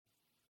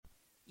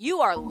You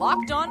are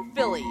Locked On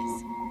Phillies,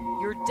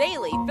 your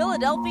daily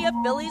Philadelphia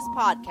Phillies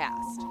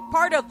podcast.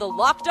 Part of the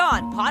Locked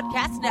On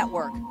Podcast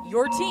Network,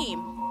 your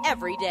team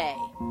every day.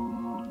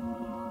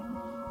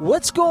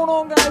 What's going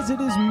on, guys? It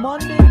is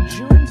Monday,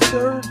 June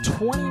 3rd,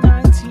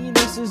 2019.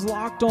 This is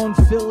Locked On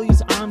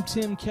Phillies. I'm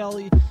Tim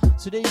Kelly.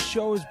 Today's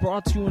show is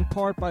brought to you in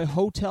part by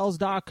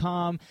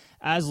Hotels.com.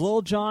 As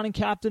Lil Jon and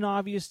Captain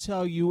Obvious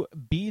tell you,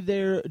 be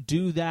there,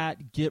 do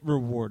that, get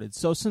rewarded.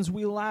 So since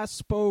we last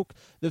spoke,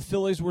 the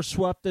Phillies were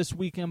swept this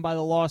weekend by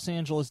the Los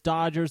Angeles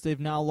Dodgers. They've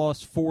now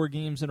lost 4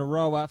 games in a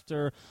row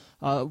after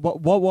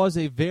what was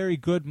a very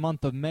good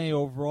month of May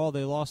overall.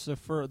 They lost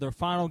their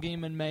final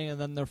game in May and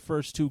then their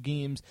first 2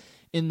 games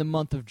in the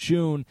month of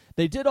June.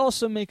 They did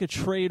also make a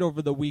trade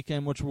over the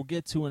weekend, which we'll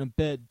get to in a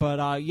bit,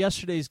 but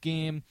yesterday's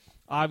game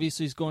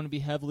obviously is going to be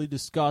heavily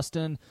discussed,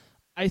 and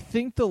I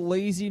think the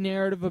lazy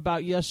narrative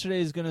about yesterday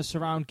is going to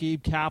surround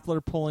Gabe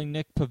Kapler pulling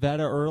Nick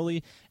Pivetta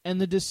early,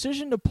 and the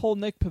decision to pull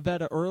Nick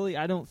Pivetta early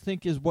I don't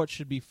think is what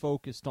should be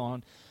focused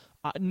on.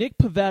 Nick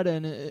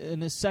Pivetta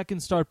in his second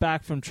start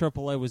back from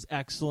AAA was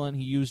excellent.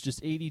 He used just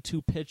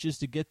 82 pitches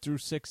to get through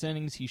 6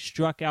 innings. He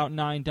struck out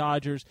 9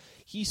 Dodgers.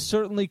 He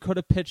certainly could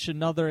have pitched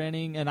another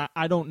inning, and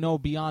I don't know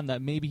beyond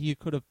that. Maybe he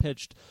could have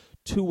pitched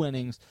 2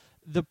 innings.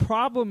 The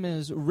problem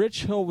is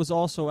Rich Hill was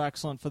also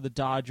excellent for the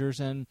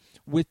Dodgers, and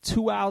with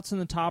 2 outs in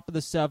the top of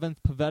the 7th,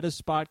 Pivetta's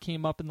spot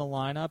came up in the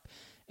lineup,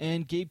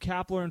 and Gabe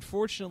Kapler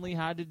unfortunately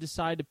had to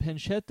decide to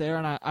pinch hit there,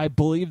 and I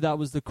believe that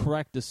was the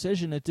correct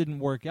decision. It didn't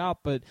work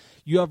out, but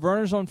you have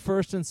runners on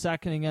first and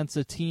second against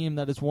a team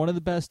that is one of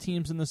the best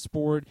teams in the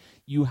sport.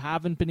 You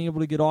haven't been able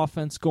to get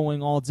offense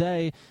going all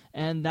day,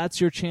 and that's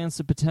your chance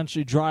to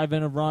potentially drive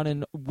in a run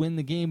and win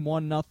the game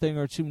 1-0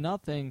 or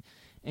 2-0.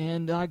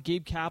 And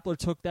Gabe Kapler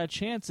took that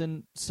chance,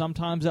 and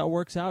sometimes that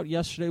works out.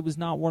 Yesterday was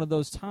not one of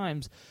those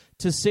times.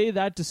 To say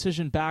that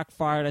decision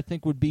backfired, I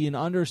think, would be an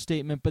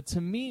understatement. But to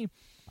me,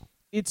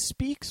 it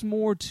speaks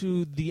more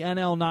to the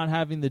NL not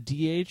having the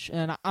DH.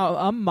 And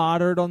I'm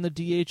moderate on the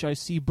DH. I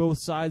see both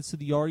sides to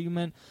the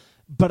argument.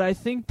 But I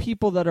think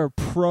people that are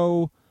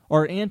pro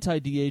or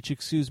anti-DH,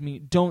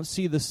 don't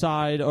see the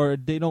side, or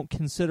they don't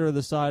consider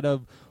the side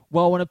of,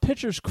 well, when a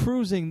pitcher's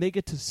cruising, they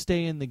get to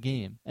stay in the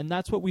game. And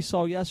that's what we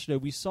saw yesterday.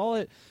 We saw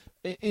it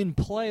in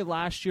play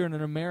last year in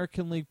an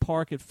American League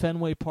park at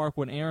Fenway Park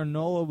when Aaron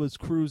Nola was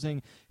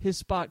cruising. His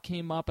spot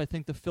came up. I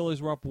think the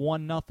Phillies were up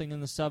 1-0 in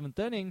the 7th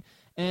inning,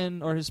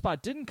 or his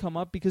spot didn't come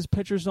up because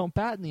pitchers don't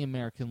bat in the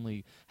American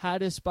League.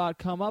 Had his spot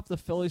come up, the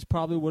Phillies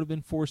probably would have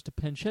been forced to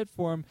pinch hit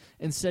for him.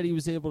 Instead, he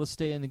was able to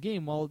stay in the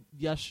game. Well,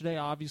 yesterday,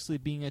 obviously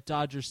being at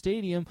Dodger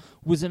Stadium,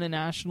 was in a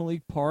National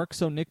League park,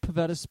 so Nick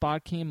Pivetta's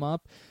spot came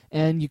up,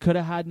 and you could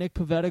have had Nick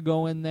Pivetta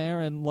go in there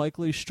and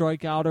likely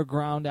strike out or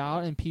ground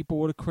out, and people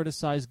would have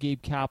criticized Gabe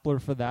Kapler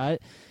for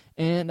that.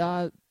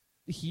 And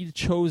he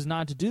chose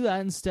not to do that.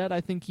 Instead, I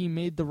think he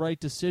made the right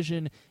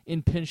decision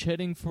in pinch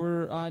hitting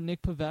for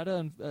Nick Pivetta,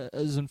 and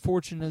as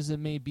unfortunate as it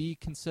may be,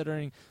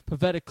 considering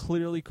Pivetta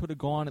clearly could have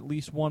gone at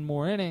least one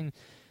more inning.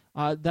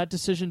 That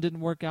decision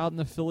didn't work out, and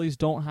the Phillies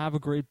don't have a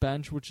great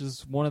bench, which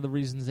is one of the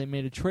reasons they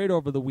made a trade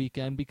over the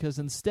weekend, because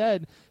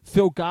instead,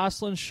 Phil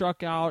Gosselin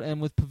struck out,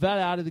 and with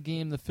Pivetta out of the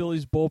game, the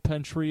Phillies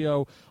bullpen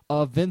trio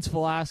of Vince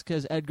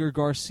Velasquez, Edgar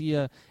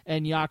Garcia,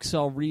 and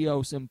Yaxel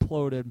Rios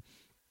imploded.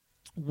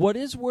 What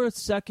is worth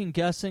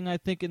second-guessing, I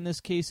think, in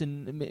this case,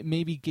 and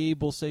maybe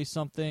Gabe will say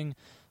something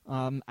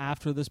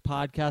after this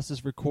podcast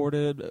is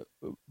recorded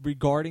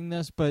regarding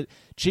this, but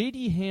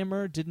J.D.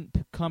 Hammer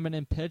didn't come in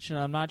and pitch, and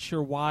I'm not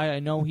sure why. I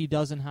know he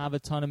doesn't have a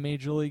ton of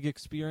Major League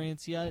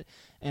experience yet,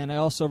 and I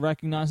also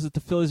recognize that the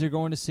Phillies are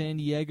going to San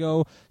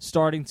Diego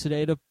starting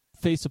today to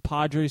face a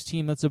Padres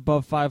team that's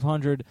above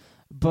 500,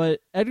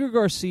 but Edgar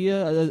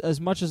Garcia, as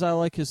much as I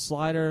like his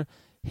slider,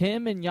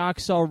 him and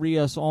Yaxel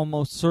Rios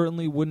almost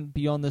certainly wouldn't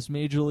be on this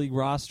Major League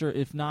roster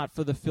if not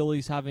for the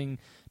Phillies having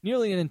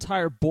nearly an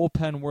entire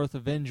bullpen worth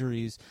of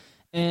injuries.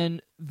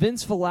 And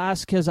Vince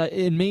Velasquez,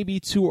 it may be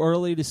too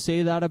early to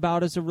say that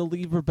about as a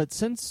reliever, but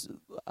since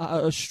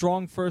a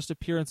strong first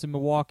appearance in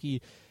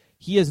Milwaukee,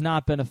 he has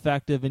not been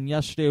effective, and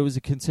yesterday was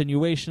a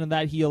continuation of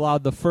that. He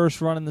allowed the first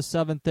run in the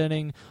 7th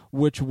inning,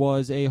 which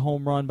was a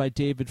home run by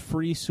David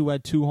Freese, who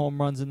had 2 home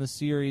runs in the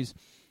series.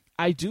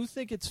 I do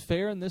think it's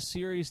fair in this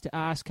series to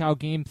ask how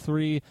Game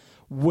 3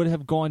 would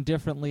have gone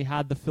differently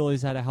had the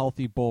Phillies had a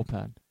healthy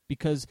bullpen.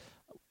 Because,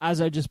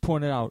 as I just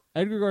pointed out,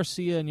 Edgar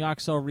Garcia and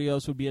Yaxel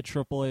Rios would be at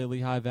AAA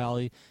Lehigh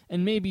Valley,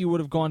 and maybe you would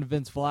have gone to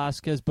Vince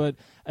Velasquez, but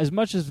as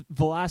much as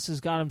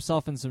Velasquez got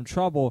himself in some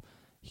trouble,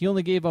 he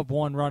only gave up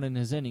 1 run in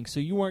his inning.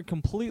 So you weren't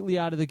completely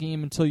out of the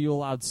game until you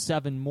allowed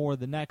 7 more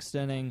the next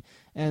inning,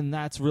 and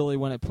that's really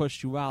when it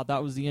pushed you out.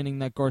 That was the inning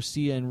that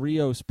Garcia and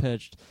Rios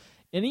pitched.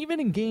 And even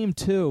in Game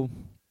 2,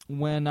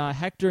 when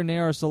Hector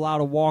Neris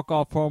allowed a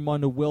walk-off home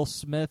run to Will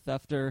Smith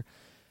after,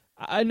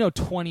 I know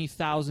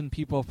 20,000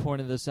 people have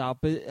pointed this out,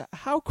 but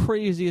how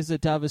crazy is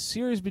it to have a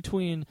series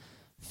between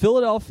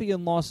Philadelphia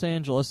and Los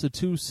Angeles, the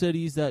two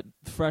cities that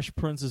Fresh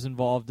Prince is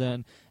involved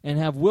in, and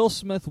have Will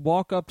Smith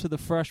walk up to the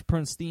Fresh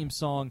Prince theme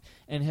song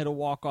and hit a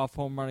walk-off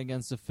home run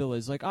against the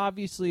Phillies. Like,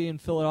 obviously, in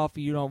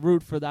Philadelphia, you don't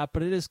root for that,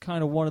 but it is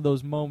kind of one of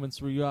those moments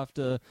where you have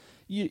to...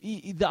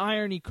 the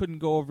irony couldn't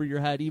go over your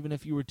head, even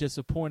if you were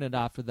disappointed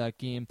after that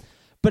game.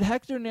 But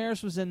Hector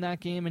Neris was in that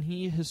game, and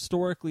he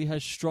historically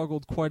has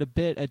struggled quite a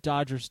bit at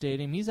Dodger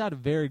Stadium. He's had a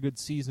very good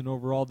season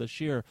overall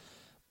this year.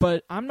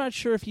 But I'm not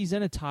sure if he's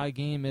in a tie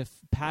game. If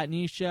Pat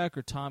Neshek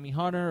or Tommy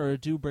Hunter or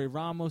Dubre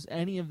Ramos,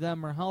 any of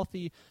them are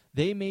healthy,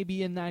 they may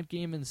be in that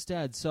game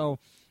instead. So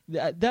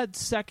that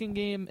second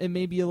game, it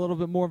may be a little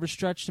bit more of a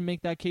stretch to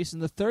make that case.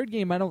 In the third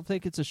game, I don't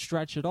think it's a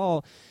stretch at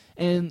all.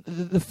 And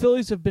the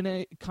Phillies have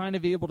been kind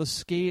of able to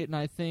skate, and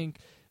I think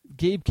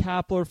Gabe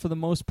Kapler, for the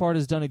most part,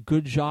 has done a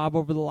good job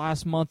over the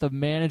last month of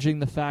managing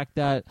the fact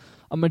that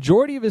a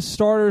majority of his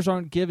starters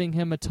aren't giving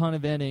him a ton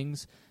of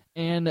innings.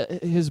 And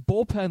his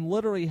bullpen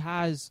literally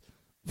has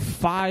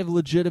 5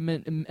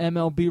 legitimate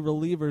MLB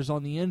relievers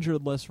on the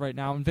injured list right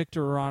now. And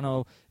Victor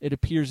Arano, it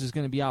appears, is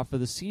going to be out for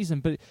the season.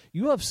 But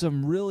you have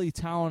some really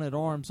talented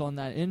arms on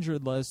that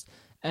injured list,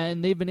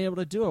 and they've been able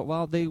to do it.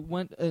 Well, they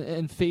went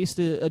and faced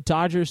a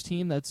Dodgers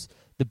team that's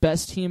the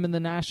best team in the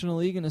National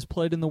League and has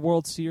played in the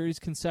World Series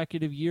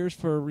consecutive years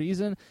for a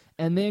reason,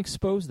 and they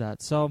exposed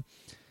that. So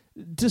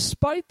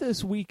despite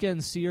this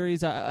weekend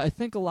series, I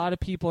think a lot of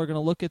people are going to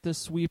look at this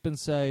sweep and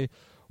say,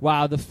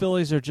 wow, the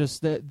Phillies are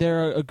just,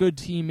 they're a good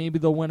team. Maybe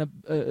they'll win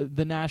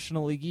the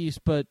National League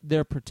East, but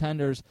they're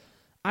pretenders.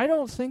 I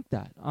don't think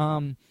that.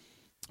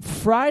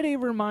 Friday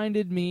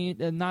reminded me,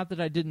 and not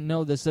that I didn't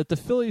know this, that the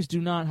Phillies do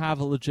not have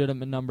a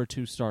legitimate number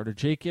 2 starter.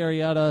 Jake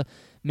Arrieta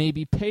may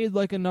be paid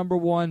like a number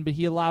 1, but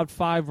he allowed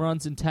 5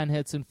 runs and 10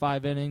 hits in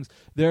 5 innings.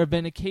 There have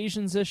been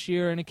occasions this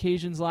year and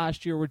occasions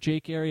last year where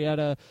Jake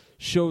Arrieta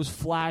shows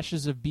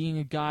flashes of being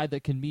a guy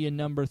that can be a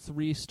number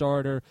 3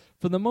 starter.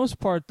 For the most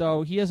part,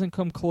 though, he hasn't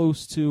come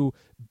close to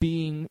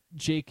being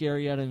Jake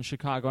Arrieta in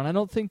Chicago. And I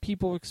don't think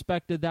people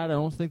expected that. I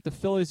don't think the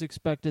Phillies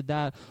expected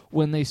that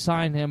when they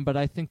signed him, but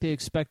I think they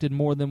expected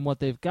more than what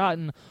they've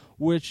gotten,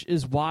 which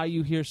is why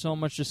you hear so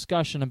much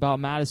discussion about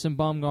Madison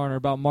Bumgarner,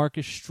 about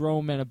Marcus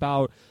Stroman,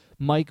 about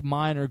Mike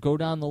Minor, go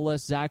down the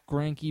list, Zach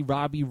Greinke,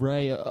 Robbie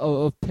Ray,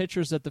 of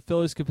pitchers that the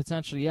Phillies could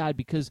potentially add,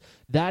 because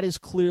that is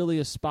clearly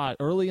a spot.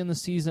 Early in the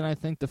season, I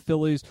think the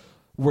Phillies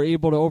were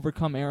able to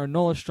overcome Aaron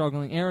Nola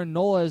struggling. Aaron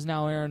Nola is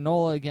now Aaron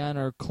Nola again,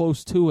 or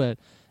close to it,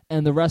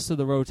 and the rest of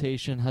the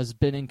rotation has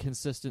been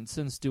inconsistent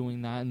since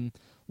doing that. And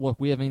look,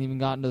 we haven't even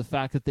gotten to the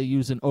fact that they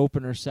use an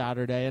opener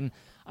Saturday. And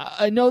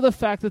I know the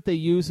fact that they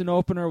use an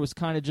opener was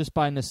kind of just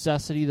by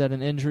necessity, that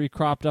an injury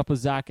cropped up with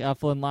Zach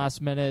Eflin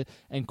last minute,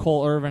 and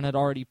Cole Irvin had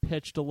already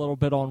pitched a little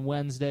bit on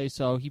Wednesday,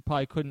 so he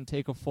probably couldn't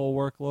take a full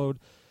workload.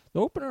 The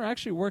opener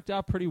actually worked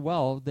out pretty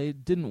well. They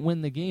didn't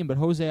win the game, but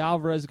Jose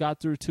Alvarez got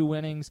through 2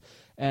 innings,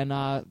 and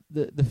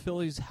the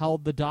Phillies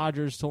held the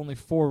Dodgers to only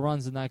 4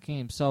 runs in that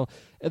game. So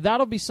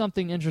that'll be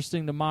something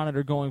interesting to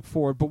monitor going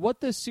forward. But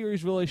what this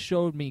series really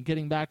showed me,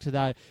 getting back to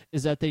that,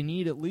 is that they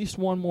need at least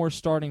one more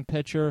starting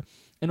pitcher.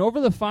 And over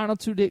the final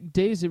 2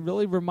 days, it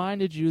really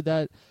reminded you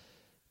that,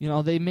 you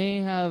know, they may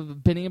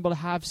have been able to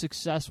have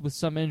success with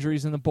some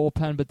injuries in the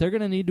bullpen, but they're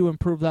going to need to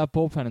improve that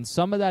bullpen. And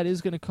some of that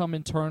is going to come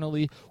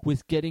internally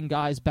with getting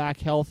guys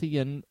back healthy,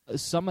 and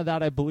some of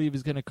that, I believe,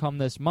 is going to come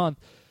this month.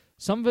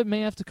 Some of it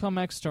may have to come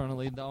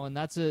externally, though, and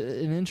that's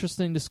an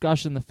interesting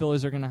discussion the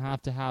Phillies are going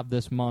to have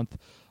this month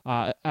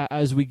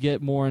as we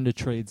get more into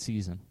trade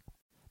season.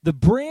 The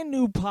brand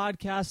new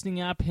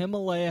podcasting app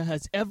Himalaya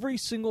has every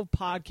single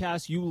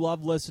podcast you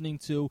love listening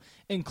to,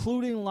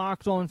 including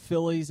Locked On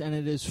Phillies, and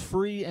it is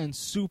free and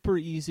super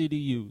easy to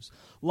use.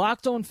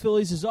 Locked On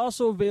Phillies is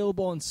also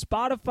available on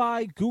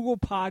Spotify, Google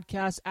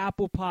Podcasts,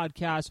 Apple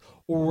Podcasts,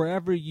 or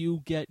wherever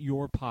you get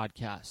your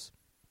podcasts.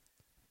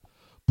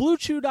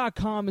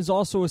 BlueChew.com is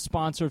also a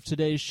sponsor of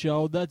today's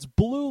show. That's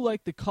blue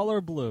like the color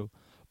blue.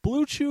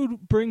 Blue Chew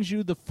brings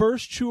you the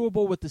first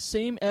chewable with the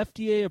same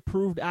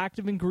FDA-approved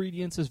active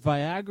ingredients as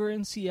Viagra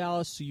and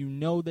Cialis, so you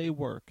know they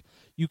work.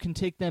 You can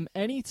take them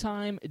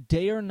anytime,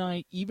 day or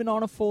night, even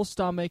on a full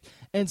stomach,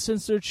 and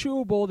since they're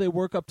chewable, they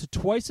work up to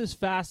twice as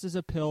fast as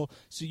a pill,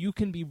 so you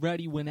can be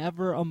ready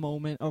whenever a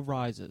moment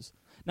arises.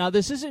 Now,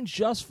 this isn't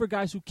just for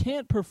guys who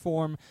can't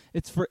perform,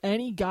 it's for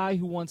any guy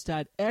who wants to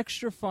add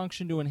extra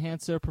function to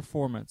enhance their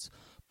performance.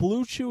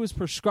 Blue Chew is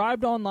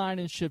prescribed online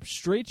and shipped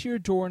straight to your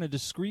door in a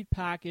discreet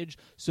package,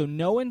 so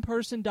no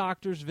in-person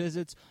doctor's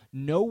visits,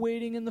 no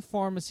waiting in the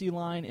pharmacy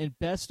line, and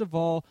best of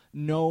all,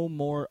 no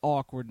more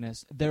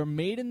awkwardness. They're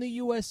made in the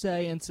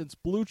USA, and since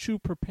Blue Chew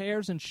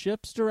prepares and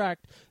ships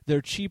direct, they're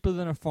cheaper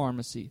than a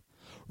pharmacy.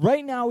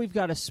 Right now, we've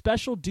got a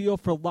special deal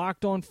for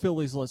Locked On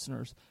Phillies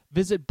listeners.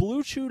 Visit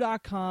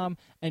BlueChew.com,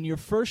 and your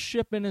first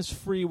shipment is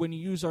free when you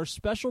use our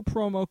special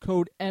promo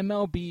code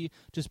MLB.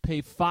 Just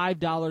pay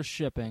 $5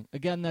 shipping.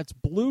 Again, that's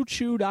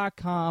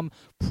BlueChew.com,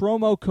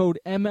 promo code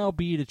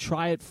MLB to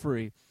try it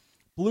free.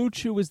 Blue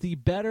Chew is the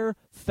better,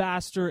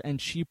 faster, and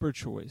cheaper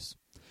choice.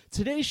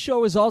 Today's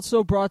show is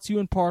also brought to you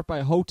in part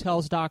by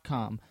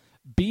Hotels.com.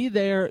 Be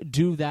there,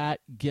 do that,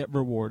 get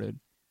rewarded.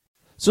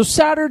 So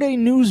Saturday,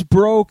 news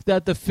broke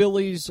that the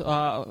Phillies,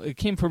 it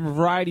came from a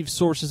variety of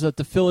sources, that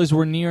the Phillies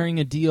were nearing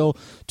a deal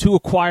to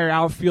acquire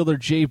outfielder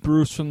Jay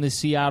Bruce from the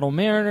Seattle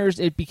Mariners.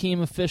 It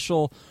became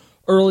official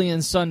early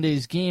in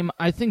Sunday's game.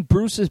 I think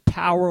Bruce's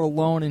power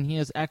alone, and he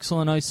has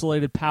excellent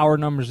isolated power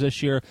numbers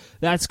this year,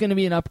 that's going to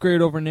be an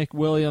upgrade over Nick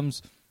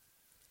Williams.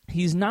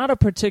 He's not a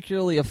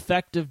particularly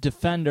effective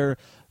defender,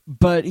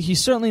 but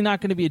he's certainly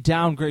not going to be a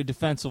downgrade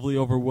defensively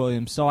over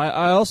Williams. So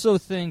I also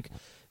think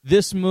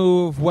this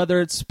move,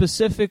 whether it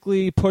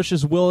specifically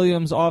pushes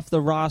Williams off the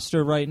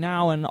roster right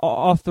now, and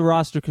off the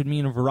roster could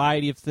mean a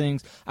variety of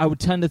things. I would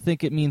tend to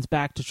think it means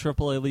back to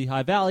AAA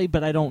Lehigh Valley,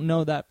 but I don't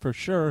know that for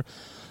sure.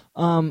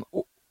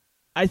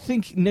 I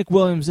think Nick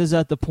Williams is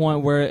at the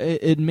point where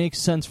it makes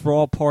sense for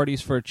all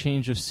parties for a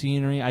change of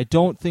scenery. I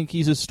don't think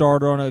he's a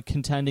starter on a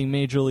contending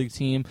major league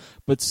team,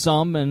 but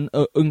some, and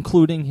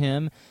including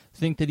him,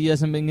 think that he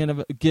hasn't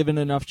been given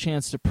enough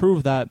chance to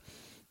prove that.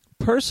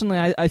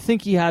 Personally, I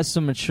think he has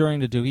some maturing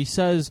to do. He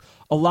says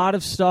a lot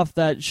of stuff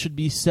that should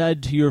be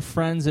said to your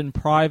friends in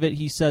private.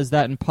 He says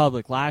that in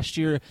public. Last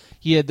year,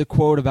 he had the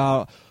quote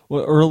about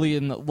early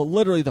in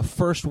literally the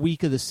first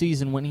week of the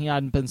season when he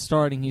hadn't been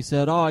starting. He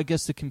said, I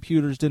guess the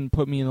computers didn't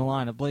put me in the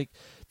lineup. Like,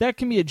 that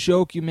can be a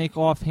joke you make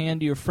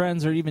offhand to your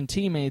friends or even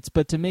teammates,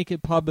 but to make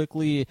it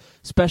publicly,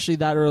 especially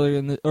that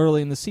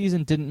early in the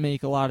season, didn't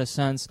make a lot of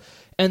sense.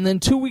 And then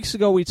 2 weeks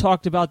ago, we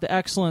talked about the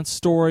excellent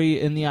story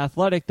in The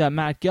Athletic that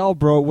Matt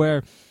Gelb wrote,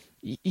 where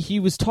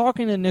he was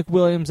talking to Nick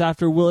Williams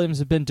after Williams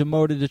had been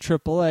demoted to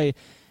AAA,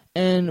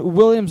 and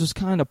Williams was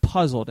kind of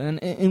puzzled. And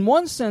in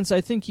one sense,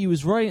 I think he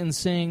was right in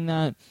saying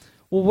that,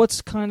 well,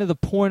 what's kind of the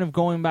point of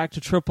going back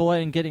to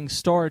AAA and getting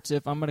starts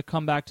if I'm going to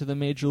come back to the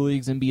major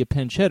leagues and be a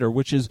pinch hitter,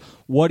 which is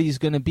what he's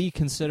going to be,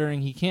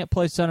 considering he can't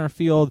play center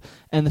field,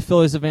 and the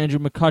Phillies have Andrew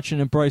McCutchen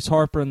and Bryce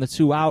Harper in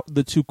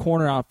the two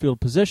corner outfield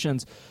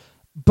positions.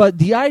 But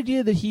the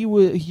idea that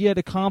he had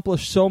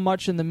accomplished so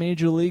much in the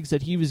major leagues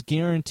that he was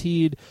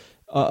guaranteed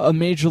a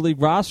major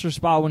league roster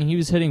spot when he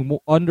was hitting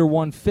under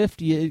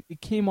 150,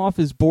 it came off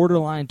as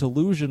borderline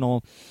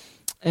delusional.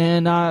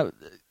 And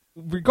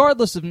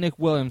regardless of Nick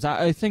Williams,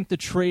 I think the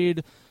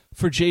trade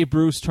for Jay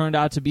Bruce turned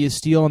out to be a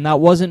steal, and that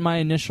wasn't my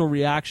initial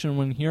reaction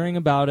when hearing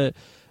about it.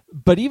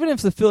 But even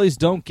if the Phillies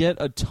don't get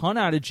a ton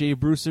out of Jay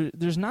Bruce,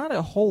 there's not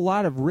a whole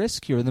lot of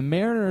risk here. The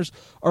Mariners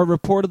are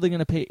reportedly going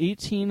to pay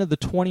 $18 of the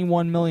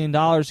 $21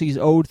 million he's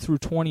owed through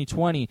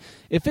 2020.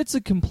 If it's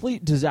a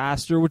complete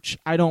disaster, which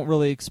I don't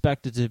really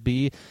expect it to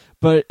be,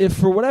 but if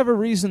for whatever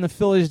reason the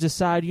Phillies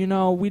decide,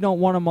 we don't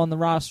want him on the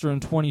roster in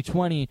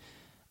 2020,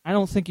 I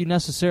don't think you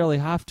necessarily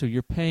have to.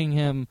 You're paying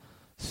him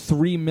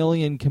 $3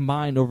 million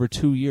combined over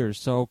 2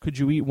 years. So could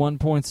you eat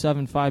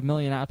 $1.75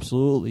 million?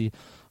 Absolutely.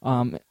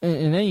 In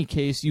any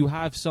case, you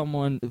have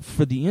someone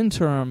for the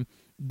interim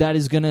that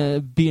is going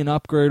to be an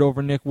upgrade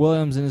over Nick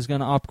Williams and is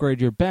going to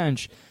upgrade your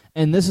bench.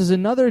 And this is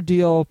another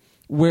deal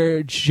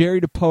where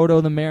Jerry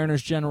Dipoto, the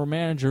Mariners general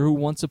manager, who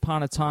once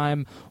upon a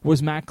time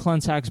was Matt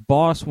Klentak's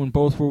boss when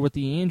both were with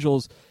the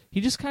Angels,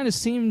 he just kind of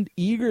seemed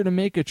eager to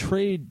make a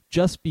trade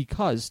just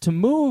because. To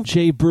move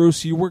Jay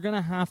Bruce, you were going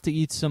to have to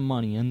eat some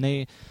money, and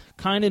they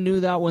kind of knew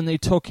that when they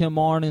took him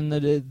on in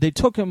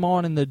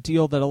the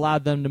deal that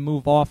allowed them to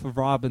move off of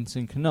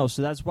Robinson Cano.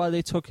 So that's why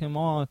they took him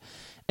on.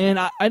 And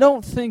I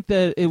don't think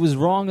that it was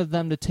wrong of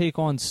them to take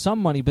on some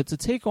money, but to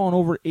take on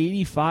over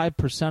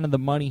 85% of the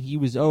money he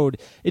was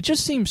owed, it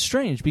just seems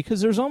strange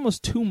because there's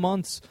almost 2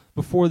 months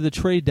before the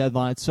trade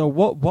deadline. So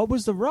what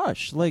was the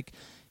rush? Like,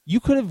 you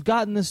could have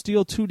gotten this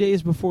deal 2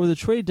 days before the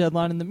trade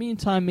deadline. In the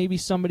meantime, maybe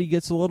somebody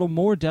gets a little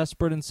more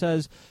desperate and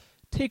says,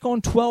 take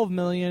on $12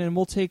 million and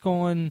we'll take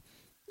on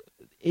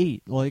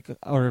 8,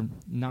 or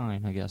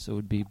 9, I guess it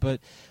would be. But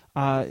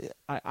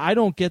I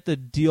don't get the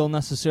deal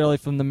necessarily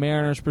from the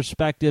Mariners'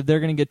 perspective. They're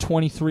going to get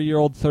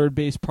 23-year-old third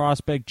base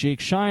prospect Jake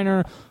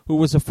Shiner, who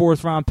was a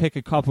 4th-round pick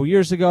a couple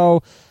years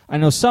ago. I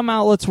know some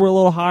outlets were a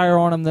little higher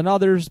on him than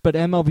others, but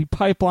MLB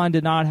Pipeline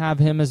did not have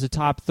him as a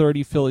top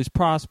 30 Phillies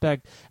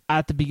prospect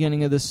at the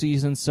beginning of the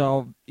season.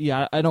 So,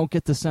 yeah, I don't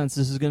get the sense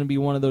this is going to be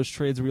one of those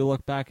trades where you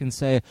look back and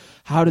say,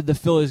 how did the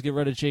Phillies get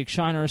rid of Jake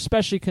Shiner,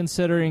 especially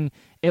considering,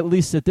 at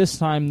least at this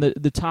time,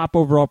 the top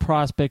overall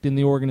prospect in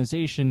the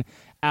organization,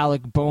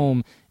 Alec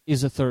Bohm,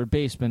 is a third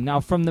baseman. Now,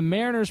 from the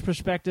Mariners'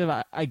 perspective,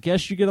 I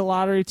guess you get a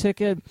lottery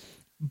ticket,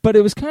 but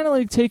it was kind of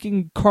like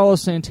taking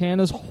Carlos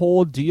Santana's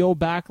whole deal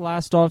back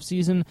last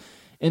offseason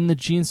in the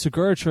Gene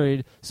Segura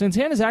trade.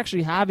 Santana's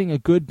actually having a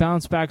good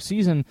bounce-back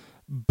season,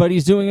 but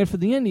he's doing it for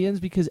the Indians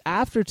because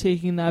after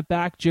taking that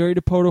back, Jerry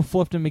Dipoto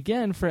flipped him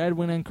again for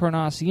Edwin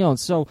Encarnacion.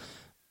 So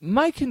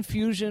my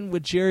confusion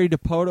with Jerry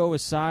Dipoto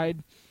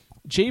aside,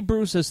 Jay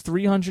Bruce has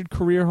 300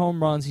 career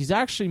home runs. He's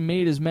actually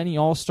made as many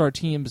all-star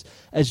teams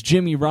as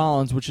Jimmy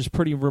Rollins, which is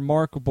pretty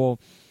remarkable.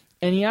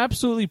 And he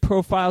absolutely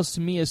profiles to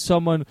me as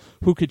someone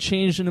who could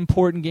change an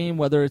important game,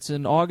 whether it's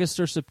in August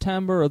or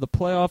September or the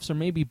playoffs or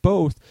maybe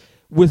both,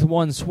 with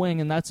one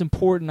swing. And that's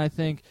important, I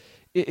think.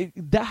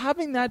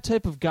 Having that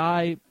type of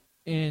guy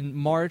in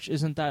March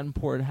isn't that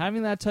important.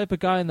 Having that type of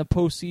guy in the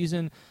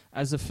postseason,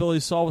 as the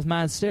Phillies saw with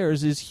Matt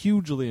Stairs, is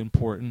hugely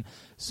important.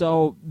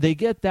 So they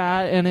get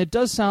that, and it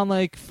does sound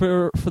like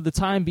for the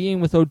time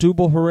being, with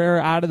Odubel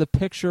Herrera out of the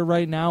picture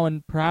right now,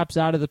 and perhaps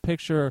out of the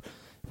picture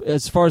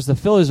as far as the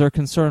Phillies are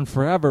concerned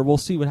forever, we'll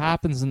see what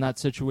happens in that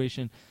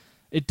situation.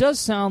 It does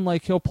sound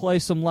like he'll play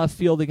some left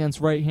field against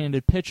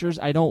right-handed pitchers.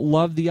 I don't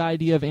love the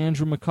idea of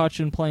Andrew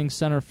McCutchen playing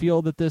center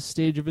field at this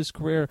stage of his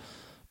career,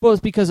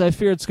 both because I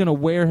fear it's going to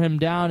wear him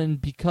down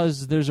and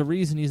because there's a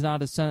reason he's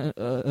not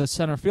a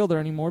center fielder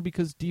anymore,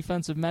 because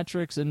defensive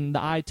metrics and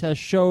the eye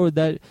test showed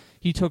that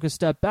he took a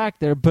step back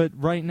there. But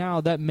right now,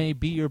 that may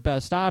be your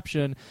best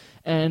option.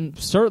 And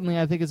certainly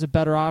I think it's a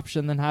better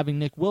option than having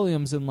Nick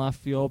Williams in left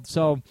field.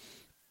 So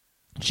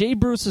Jay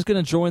Bruce is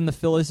going to join the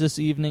Phillies this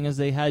evening as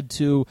they head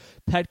to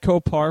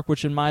Petco Park,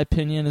 which in my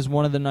opinion is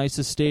one of the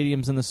nicest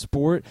stadiums in the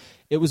sport.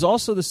 It was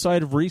also the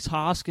site of Rhys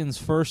Hoskins'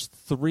 first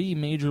 3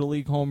 Major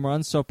League home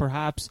runs, so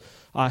perhaps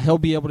he'll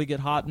be able to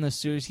get hot in this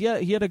series. He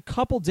had a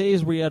couple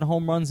days where he had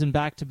home runs in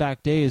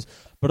back-to-back days,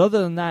 but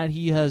other than that,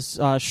 he has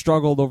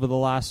struggled over the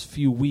last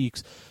few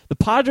weeks. The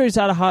Padres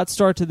had a hot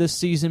start to this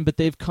season, but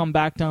they've come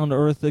back down to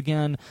earth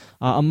again.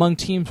 Among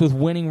teams with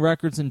winning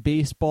records in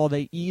baseball,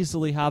 they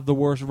easily have the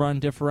worst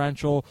run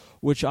differential,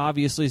 which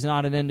obviously is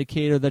not an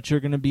indicator that you're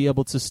going to be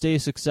able to stay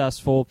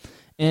successful.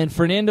 And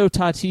Fernando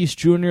Tatis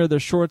Jr., the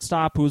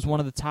shortstop, who is one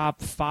of the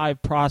top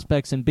 5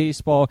 prospects in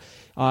baseball,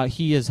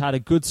 he has had a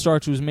good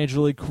start to his Major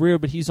League career,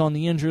 but he's on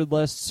the injured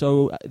list,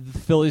 so the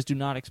Phillies do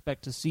not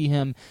expect to see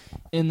him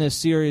in this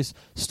series.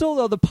 Still,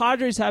 though, the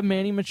Padres have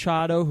Manny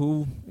Machado,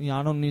 who,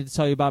 I don't need to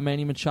tell you about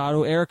Manny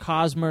Machado. Eric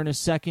Hosmer in his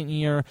second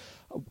year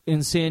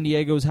in San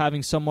Diego is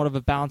having somewhat of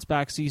a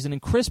bounce-back season.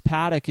 And Chris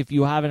Paddock, if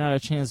you haven't had a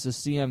chance to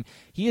see him,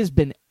 he has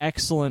been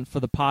excellent for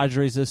the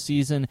Padres this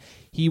season.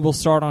 He will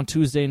start on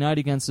Tuesday night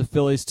against the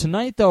Phillies.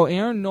 Tonight, though,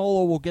 Aaron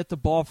Nola will get the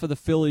ball for the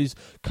Phillies,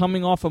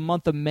 coming off a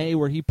month of May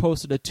where he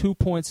posted a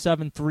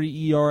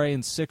 2.73 ERA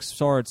in 6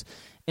 starts.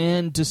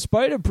 And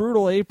despite a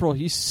brutal April,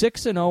 he's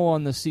 6-0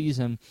 on the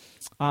season.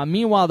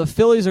 Meanwhile, the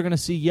Phillies are going to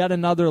see yet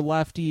another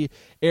lefty.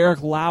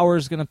 Eric Lauer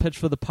is going to pitch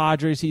for the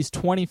Padres. He's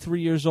 23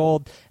 years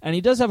old, and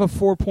he does have a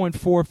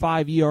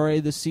 4.45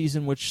 ERA this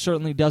season, which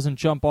certainly doesn't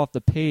jump off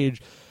the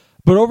page.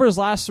 But over his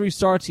last 3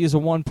 starts, he has a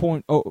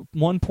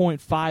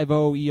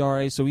 1.50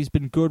 ERA, so he's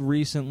been good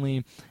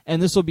recently.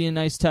 And this will be a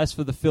nice test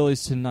for the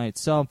Phillies tonight.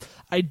 So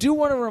I do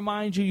want to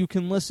remind you, you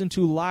can listen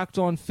to Locked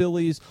On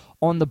Phillies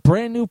on the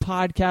brand new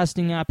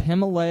podcasting app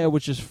Himalaya,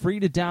 which is free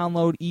to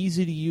download,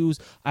 easy to use.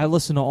 I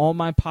listen to all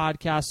my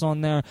podcasts on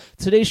there.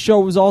 Today's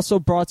show was also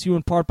brought to you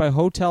in part by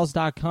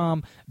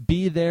Hotels.com.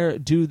 Be there,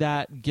 do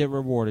that, get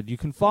rewarded. You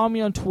can follow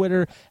me on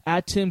Twitter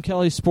at Tim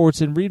Kelly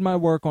Sports and read my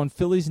work on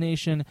Phillies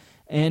Nation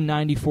and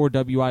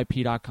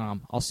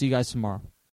 94WIP.com. I'll see you guys tomorrow.